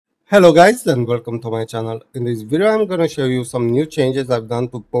Hello guys and welcome to my channel. In this video I'm going to show you some new changes I've done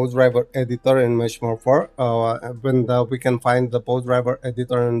to pose driver editor in Mesh Morpher. We can find the pose driver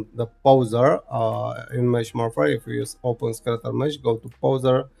editor in the poser in Mesh Morpher. If you use open skeletal mesh, go to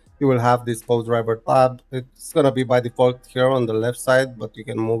poser, you will have this pose driver tab. It's going to be by default here on the left side, but you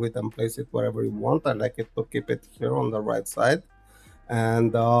can move it and place it wherever you want. I like it to keep it here on the right side.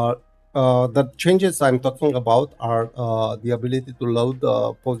 And the changes I'm talking about are the ability to load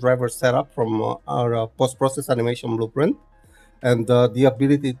the post driver setup from our post-process animation blueprint, and the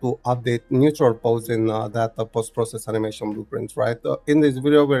ability to update neutral pose in that post-process animation blueprint, right? In this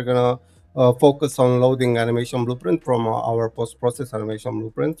video, we're gonna focus on loading animation blueprint from our post-process animation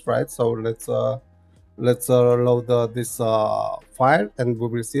blueprint, right? So let's load this file, and we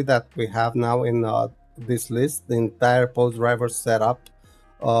will see that we have now in this list the entire pose driver setup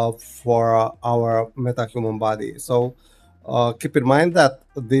for our metahuman body. So keep in mind that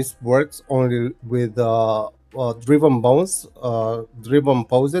this works only with driven bones, driven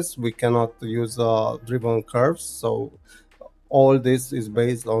poses. We cannot use driven curves. So all this is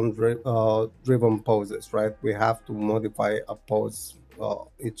based on driven poses, right? We have to modify a pose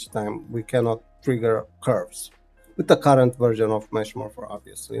each time. We cannot trigger curves with the current version of Mesh Morpher,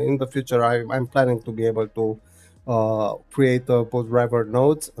 obviously. In the future, I'm planning to be able to create pose driver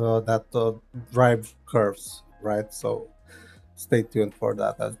nodes that drive curves, right? So stay tuned for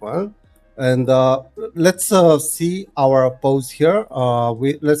that as well. And let's see our pose here.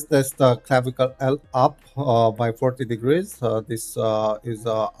 Let's test clavicle L up by 40 degrees. This is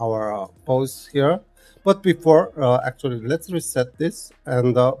our pose here. But before, actually, let's reset this.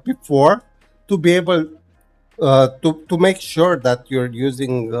 And before, to be able to make sure that you're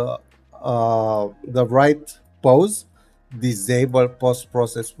using the right pose, disable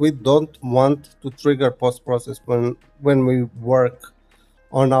post-process. We don't want to trigger post-process when we work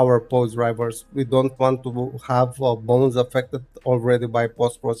on our pose drivers. We don't want to have bones affected already by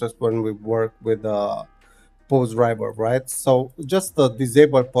post-process when we work with pose driver, right? So just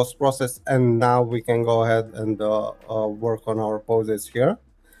disable post-process, and now we can go ahead and work on our poses here.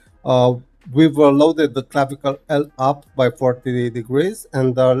 We've loaded the clavicle L up by 40 degrees,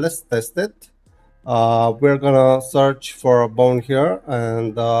 and let's test it. We're gonna search for a bone here,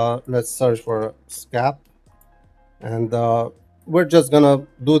 and let's search for scap, and we're just gonna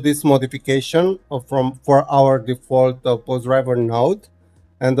do this modification for our default pose driver node,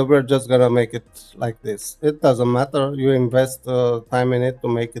 and we're just gonna make it like this. It doesn't matter, you invest time in it to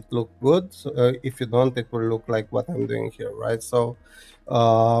make it look good. If you don't, it will look like what I'm doing here, right? So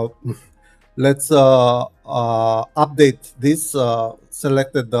let's update this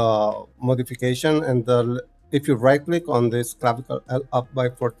selected modification, and if you right click on this clavicle L up by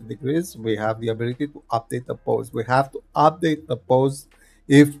 40 degrees, we have the ability to update the pose. We have to update the pose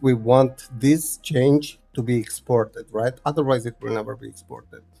if we want this change to be exported, right? Otherwise it will never be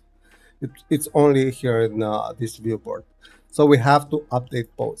exported. It's only here in this viewport. So we have to update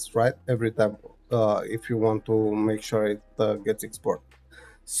pose, right? Every time if you want to make sure it gets exported.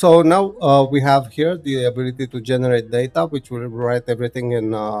 So now we have here the ability to generate data, which will write everything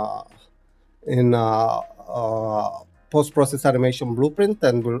in post-process animation blueprint,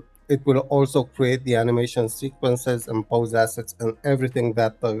 and it will also create the animation sequences and pose assets and everything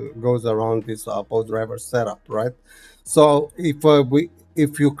that goes around this pose driver setup, right? So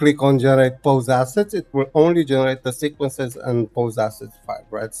if you click on generate pose assets, it will only generate the sequences and pose assets file,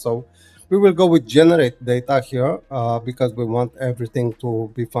 right? So we will go with generate data here because we want everything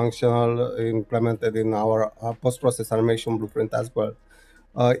to be functional, implemented in our post-process animation blueprint as well.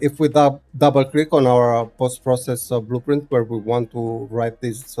 If we double click on our post-process blueprint where we want to write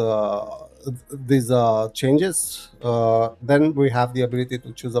these changes, then we have the ability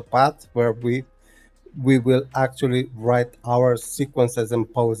to choose a path where we will actually write our sequences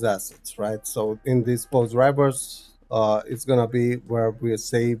and pose assets, right? So in these pose drivers, it's gonna be where we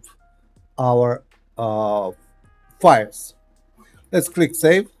save our files. Let's click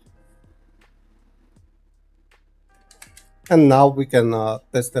save, and now we can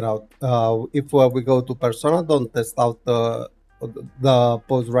test it out. If we go to persona, don't test out the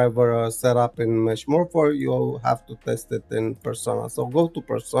pose driver setup in Mesh Morpher. You have to test it in persona. So go to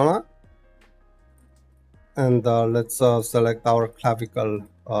persona, and let's select our clavicle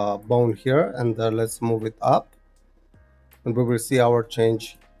bone here, and let's move it up, and we will see our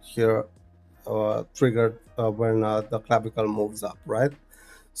change here triggered when the clavicle moves up, right?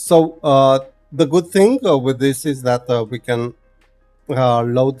 So the good thing with this is that we can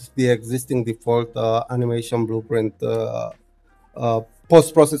load the existing default animation blueprint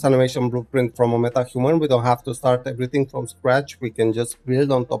post-process animation blueprint from a meta-human. We don't have to start everything from scratch. We can just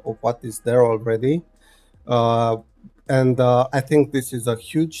build on top of what is there already. Uh, and I think this is a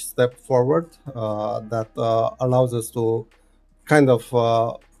huge step forward that allows us to kind of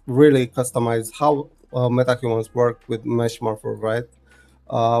really customize how metahumans work with Mesh Morpher, right?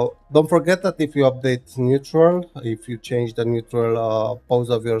 Don't forget that if you update neutral, if you change the neutral pose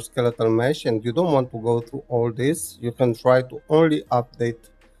of your skeletal mesh and you don't want to go through all this, you can try to only update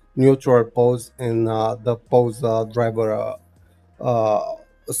neutral pose in the pose driver uh,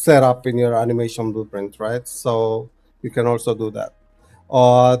 setup in your animation blueprint, right? So you can also do that.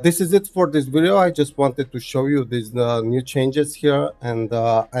 This is it for this video. I just wanted to show you these new changes here, and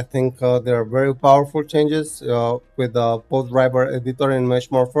I think they are very powerful changes with the post driver editor in Mesh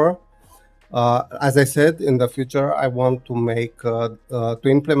Morpher. As I said, in the future, I want to make to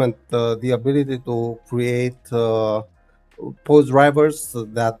implement the ability to create pose drivers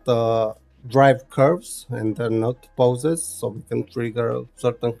that drive curves and they're not poses, so we can trigger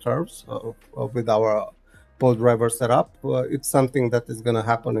certain curves with our pose driver setup. It's something that is going to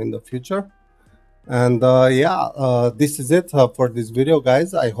happen in the future. And yeah, this is it for this video,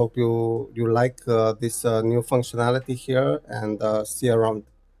 guys. I hope you like this new functionality here, and see you around.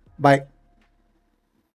 Bye.